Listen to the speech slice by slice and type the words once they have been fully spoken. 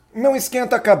Não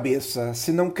esquenta a cabeça,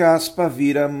 se não caspa,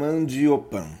 vira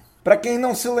mandiopan. Para quem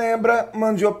não se lembra,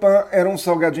 mandiopan era um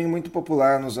salgadinho muito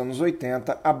popular nos anos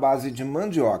 80 à base de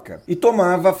mandioca e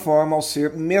tomava forma ao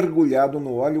ser mergulhado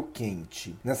no óleo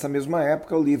quente. Nessa mesma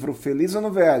época, o livro Feliz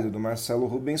Ano Velho, do Marcelo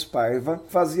Rubens Paiva,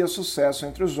 fazia sucesso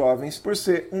entre os jovens por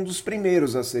ser um dos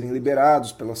primeiros a serem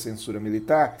liberados pela censura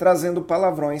militar, trazendo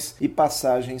palavrões e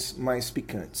passagens mais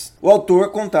picantes. O autor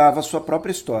contava sua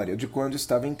própria história de quando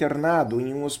estava internado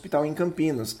em um hospital em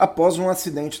Campinas, após um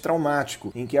acidente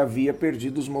traumático em que havia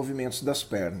perdido os movimentos das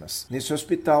pernas. Nesse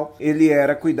hospital, ele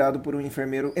era cuidado por um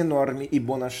enfermeiro enorme e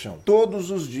bonachão.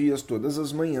 Todos os dias, todas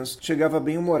as manhãs, chegava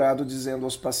bem-humorado dizendo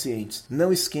aos pacientes: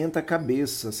 não esquenta a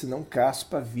cabeça, senão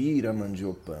caspa vira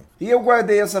mandiopan. E eu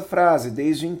guardei essa frase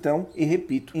desde então e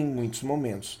repito em muitos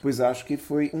momentos, pois acho que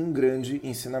foi um grande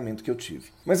ensinamento que eu tive.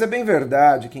 Mas é bem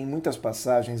verdade que em muitas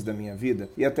passagens da minha vida,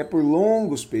 e até por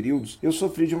longos períodos, eu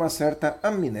sofri de uma certa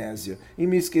amnésia e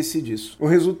me esqueci disso. O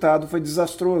resultado foi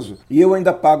desastroso e eu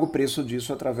ainda pago o preço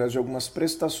disso através de algumas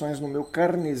prestações no meu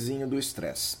carnezinho do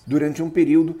estresse. Durante um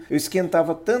período, eu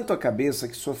esquentava tanto a cabeça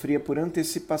que sofria por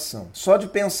antecipação. Só de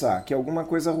pensar que alguma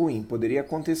coisa ruim poderia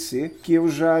acontecer, que eu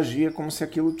já agia como se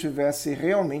aquilo tivesse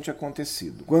realmente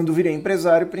acontecido. Quando virei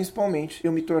empresário, principalmente,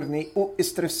 eu me tornei o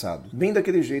estressado. Bem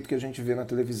daquele jeito que a gente vê na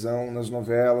televisão, nas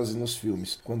novelas e nos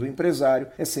filmes. Quando o empresário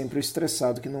é sempre o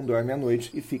estressado que não dorme à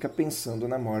noite e fica pensando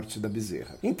na morte da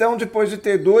bezerra. Então, depois de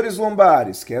ter dores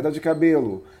lombares, queda de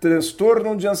cabelo,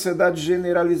 transtorno de ansiedade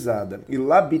generalizada e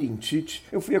labirintite,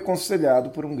 eu fui aconselhado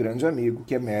por um grande amigo,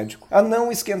 que é médico, a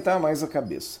não esquentar mais a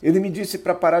cabeça. Ele me disse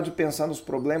para parar de pensar nos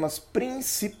problemas,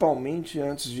 principalmente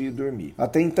antes de ir dormir.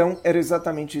 Até então, era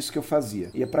exatamente isso que eu fazia.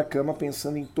 Ia para a cama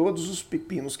pensando em todos os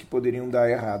pepinos que poderiam dar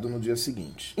errado no dia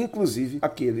seguinte, inclusive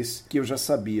aqueles que eu já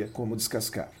sabia como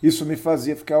descascar. Isso me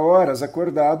fazia ficar horas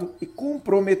acordado e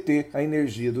comprometer a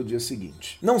energia do dia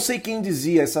seguinte. Não sei quem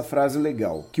dizia essa frase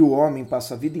legal, que o homem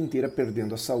passa a vida inteira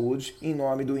perdendo a saúde em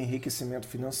nome do enriquecimento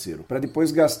financeiro, para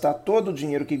depois gastar todo o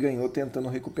dinheiro que ganhou tentando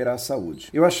recuperar a saúde.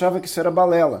 Eu achava que isso era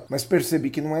balela, mas percebi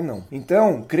que não é não.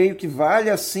 Então, creio que vale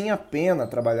assim a pena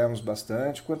trabalharmos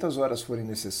bastante, quantas horas forem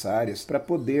necessárias, para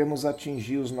podermos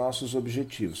atingir os nossos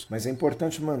objetivos. Mas é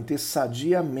importante manter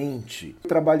sadiamente.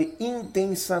 Trabalhe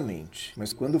intensamente,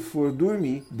 mas quando for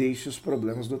dormir, deixe os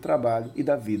problemas do trabalho e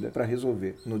da vida para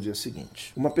resolver no dia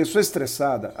seguinte. Uma pessoa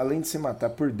estressada, além de se matar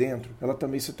por dentro, ela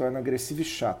também se torna agressiva e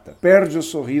chata. Perde o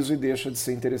sorriso e deixa de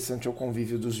ser interessante ao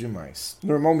convívio dos demais.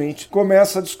 Normalmente,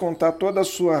 começa a descontar toda a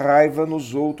sua raiva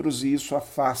nos outros e isso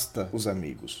afasta os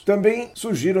amigos. Também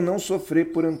sugiro não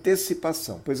sofrer por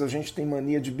antecipação, pois a gente tem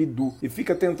mania de bidu e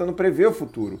fica tentando prever o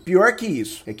futuro. Pior que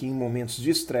isso, é que em momentos de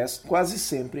estresse, quase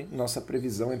sempre nossa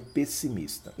previsão é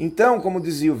pessimista. Então, como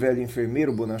dizia o velho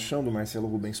enfermeiro bonachão do Marcelo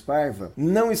Rubens Paiva,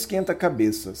 não esquenta a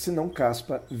cabeça, senão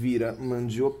caspa vira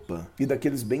mandiopan. E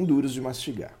daqueles bem duros de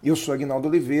mastigar. Eu sou Aguinaldo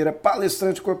Oliveira,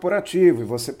 palestrante corporativo, e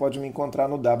você pode me encontrar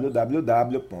no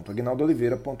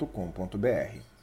www.aguinaldooliveira.com.br.